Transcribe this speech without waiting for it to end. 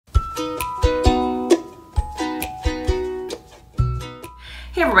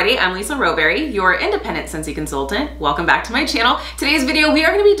Hey everybody, I'm Lisa Rowberry, your independent Scentsy consultant. Welcome back to my channel. Today's video, we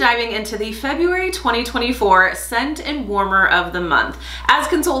are going to be diving into the February 2024 Scent and Warmer of the Month. As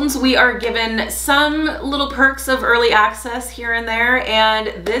consultants, we are given some little perks of early access here and there,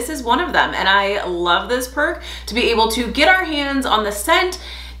 and this is one of them. And I love this perk to be able to get our hands on the scent,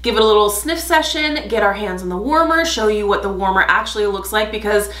 give it a little sniff session, get our hands on the warmer, show you what the warmer actually looks like,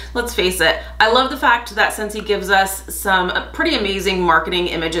 because let's face it, I love the fact that Scentsy gives us some pretty amazing marketing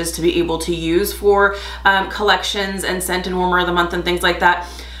images to be able to use for collections and scent and warmer of the month and things like that.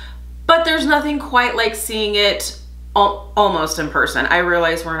 But there's nothing quite like seeing it almost in person. I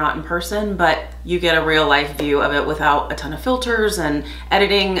realize we're not in person, but you get a real life view of it without a ton of filters and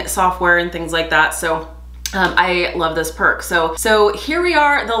editing software and things like that. So I love this perk. So here we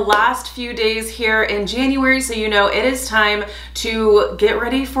are, the last few days here in January. So you know it is time to get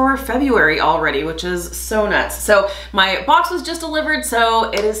ready for February already, which is so nuts. So my box was just delivered,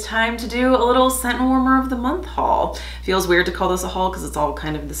 so it is time to do a little Scent and Warmer of the Month haul. Feels weird to call this a haul because it's all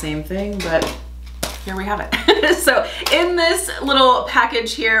kind of the same thing, but here we have it. So in this little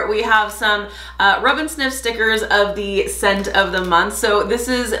package here, we have some rub and sniff stickers of the scent of the month. So this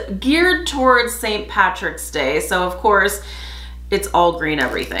is geared towards St. Patrick's Day. So of course, it's all green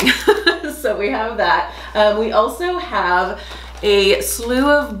everything. So we have that. We also have a slew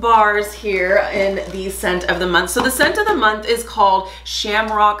of bars here in the scent of the month. So the scent of the month is called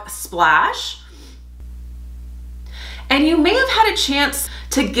Shamrock Splash. And you may have had a chance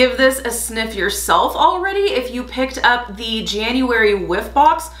to give this a sniff yourself already if you picked up the January whiff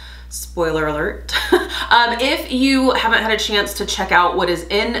box. Spoiler alert. If you haven't had a chance to check out what is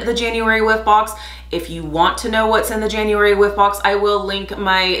in the January whiff box, if you want to know what's in the January whiff box, I will link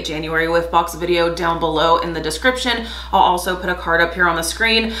my January whiff box video down below in the description. I'll also put a card up here on the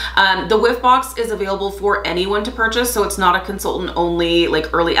screen. The whiff box is available for anyone to purchase, so it's not a consultant only,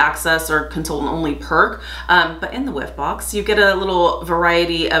 like early access or consultant only perk. But in the whiff box, you get a little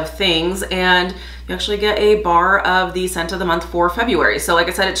variety of things, and you actually get a bar of the scent of the month for February. So like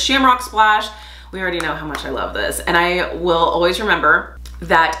I said, it's Shamrock Splash. We already know how much I love this, and I will always remember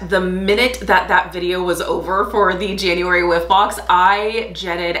that the minute that that video was over for the January whiff box, I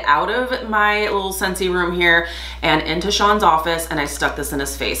jetted out of my little Scentsy room here and into Sean's office, and I stuck this in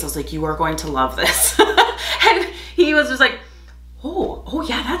his face. I was like, you are going to love this. And he was just like, oh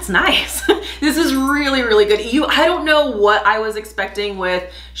yeah, that's nice. This is really, really good. I don't know what I was expecting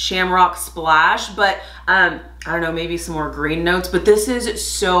with Shamrock Splash, but I don't know, maybe some more green notes, but this is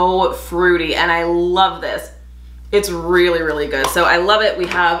so fruity and I love this. It's really, really good. So I love it. We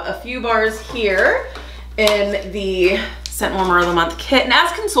have a few bars here in the Scent Warmer of the Month kit. And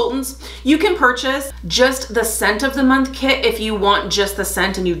as consultants, you can purchase just the Scent of the Month kit if you want just the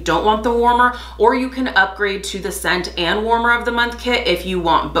scent and you don't want the warmer, or you can upgrade to the Scent and Warmer of the Month kit if you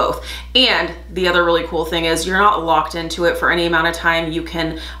want both. And the other really cool thing is you're not locked into it for any amount of time. You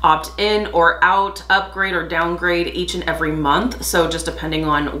can opt in or out, upgrade or downgrade each and every month. So just depending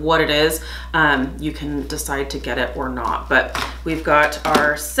on what it is, you can decide to get it or not. But we've got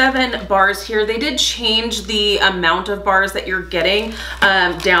our 7 bars here. They did change the amount of bars that you're getting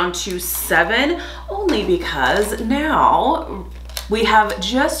down to 7, only because now we have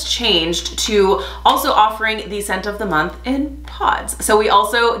just changed to also offering the scent of the month in pods. So we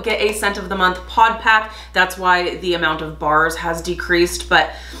also get a scent of the month pod pack. That's why the amount of bars has decreased,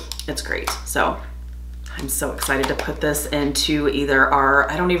 but it's great. So I'm so excited to put this into either our,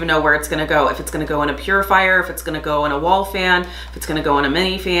 I don't even know where it's gonna go. If it's gonna go in a purifier, if it's gonna go in a wall fan, if it's gonna go in a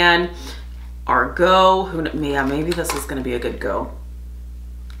mini fan, our go, yeah, maybe this is gonna be a good go.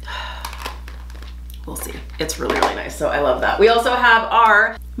 We'll see. It's really, really nice. So I love that. We also have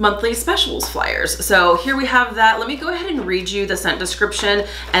our monthly specials flyers. So here we have that. Let me go ahead and read you the scent description,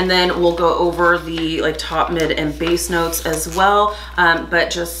 and then we'll go over the like top, mid, and base notes as well.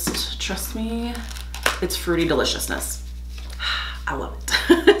 But just trust me, it's fruity deliciousness. I love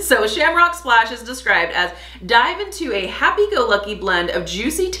it. So Shamrock Splash is described as dive into a happy-go-lucky blend of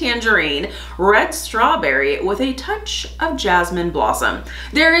juicy tangerine, red strawberry with a touch of jasmine blossom.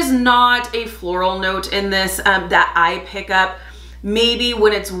 There is not a floral note in this that I pick up. Maybe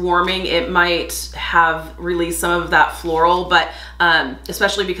when it's warming, it might have released some of that floral, but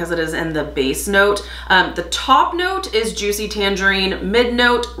especially because it is in the base note. The top note is juicy tangerine, mid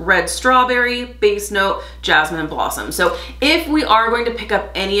note, red strawberry, base note, jasmine blossom. So if we are going to pick up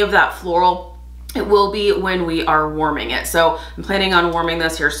any of that floral, it will be when we are warming it. So I'm planning on warming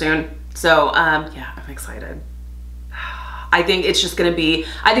this here soon. So yeah, I'm excited. I think it's just gonna be,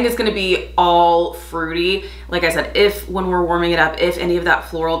 I think it's gonna be all fruity. Like I said, if when we're warming it up, if any of that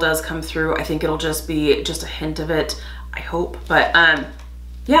floral does come through, I think it'll just be just a hint of it, I hope. But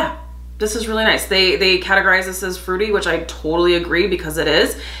yeah, this is really nice. They categorize this as fruity, which I totally agree because it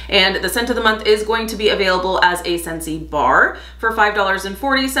is. And the scent of the month is going to be available as a Scentsy bar for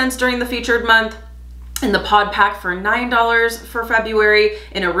 $5.40 during the featured month, in the pod pack for $9 for February,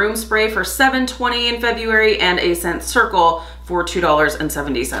 in a room spray for $7.20 in February, and a scent circle for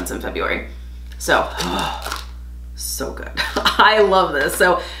 $2.70 in February. So, so good. I love this.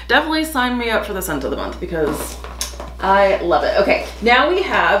 So definitely sign me up for the scent of the month because I love it. Okay, now we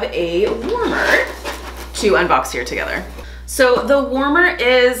have a warmer to unbox here together. So the warmer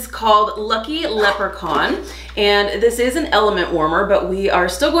is called Lucky Leprechaun, and this is an element warmer, but we are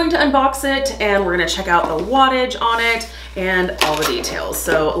still going to unbox it and we're gonna check out the wattage on it and all the details.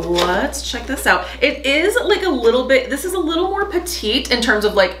 So let's check this out. It is like a little bit, this is a little more petite in terms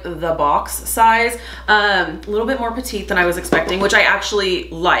of like the box size, a little bit more petite than I was expecting, which I actually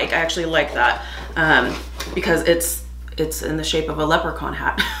like. I actually like that because it's in the shape of a leprechaun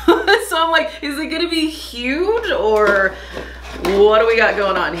hat. So I'm like, is it gonna be huge or what do we got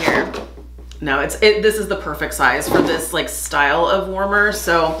going on here? No, this is the perfect size for this like style of warmer.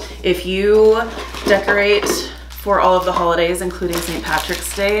 So if you decorate for all of the holidays, including St.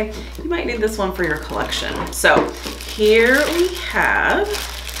 Patrick's Day, you might need this one for your collection. So here we have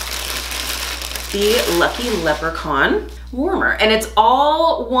the Lucky Leprechaun warmer, and it's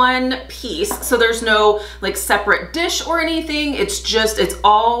all one piece, so there's no like separate dish or anything. It's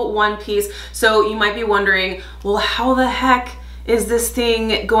all one piece. So you might be wondering, well, how the heck is this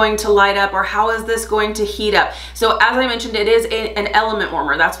thing going to light up, or how is this going to heat up? So as I mentioned, it is an element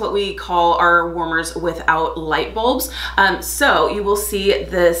warmer. That's what we call our warmers without light bulbs. So you will see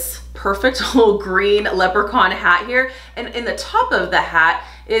this perfect little green leprechaun hat here, and in the top of the hat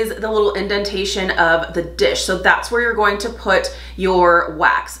is the little indentation of the dish. So that's where you're going to put your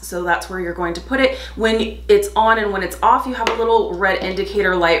wax. So that's where you're going to put it. When it's on and when it's off, you have a little red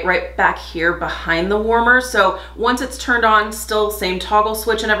indicator light right back here behind the warmer. So once it's turned on, still same toggle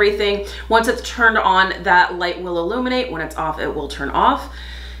switch and everything. Once it's turned on, that light will illuminate. When it's off, it will turn off.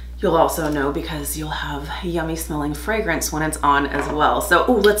 You'll also know because you'll have yummy smelling fragrance when it's on as well.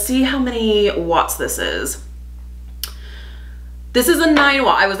 So let's see how many watts this is. This is a 9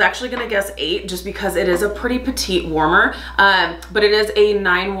 watt. I was actually gonna guess 8 just because it is a pretty petite warmer, but it is a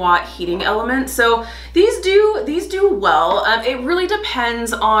 9 watt heating element. So these do well. It really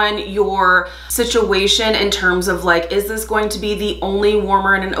depends on your situation in terms of like, is this going to be the only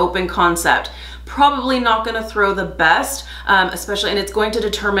warmer in an open concept? Probably not gonna throw the best, especially, and it's going to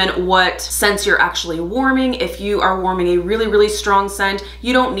determine what scents you're actually warming. If you are warming a really, really strong scent,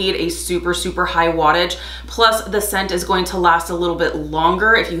 you don't need a super, super high wattage. Plus the scent is going to last a little bit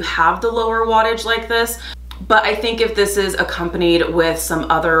longer if you have the lower wattage like this. But I think if this is accompanied with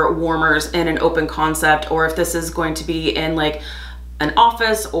some other warmers in an open concept, or if this is going to be in like an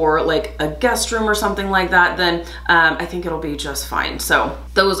office or like a guest room or something like that, then I think it'll be just fine. So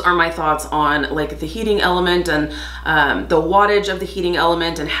those are my thoughts on like the heating element and the wattage of the heating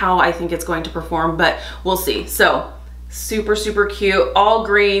element and how I think it's going to perform, but we'll see. So super, super cute, all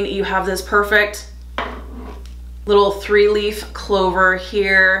green. You have this perfect little 3-leaf clover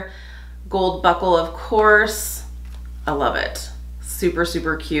here, gold buckle, of course. I love it. Super,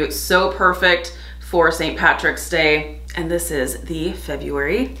 super cute. So perfect for St. Patrick's Day. And this is the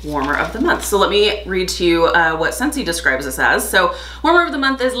February warmer of the month. So let me read to you what Scentsy describes this as. So warmer of the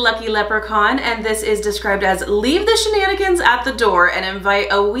month is Lucky Leprechaun, and this is described as leave the shenanigans at the door and invite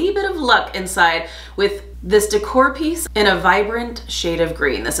a wee bit of luck inside with this decor piece in a vibrant shade of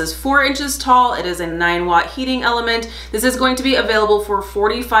green. This is 4 inches tall. It is a 9 watt heating element. This is going to be available for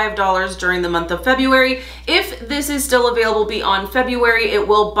 $45 during the month of February. If this is still available beyond February, it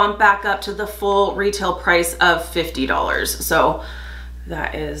will bump back up to the full retail price of $50. So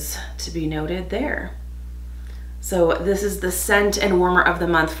that is to be noted there. So this is the scent and warmer of the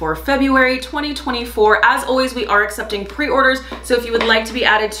month for February 2024. As always, we are accepting pre-orders. So if you would like to be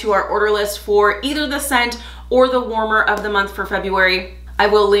added to our order list for either the scent or the warmer of the month for February, I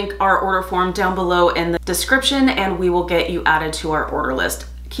will link our order form down below in the description and we will get you added to our order list.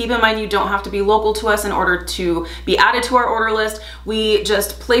 Keep in mind, you don't have to be local to us in order to be added to our order list. We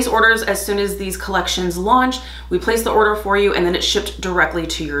just place orders as soon as these collections launch. We place the order for you and then it's shipped directly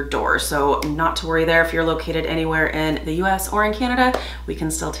to your door. So not to worry there. If you're located anywhere in the US or in Canada, we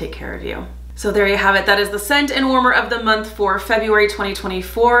can still take care of you. So there you have it. That is the scent and warmer of the month for February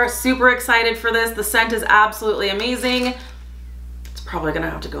 2024. Super excited for this. The scent is absolutely amazing. It's probably gonna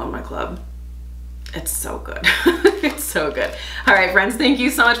have to go in my club. It's so good. It's so good. All right, friends, thank you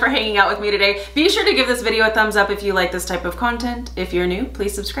so much for hanging out with me today. Be sure to give this video a thumbs up if you like this type of content. If you're new,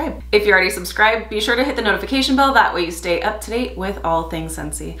 please subscribe. If you're already subscribed, be sure to hit the notification bell. That way you stay up to date with all things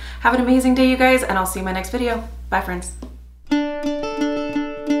Scentsy. Have an amazing day, you guys, and I'll see you in my next video. Bye, friends.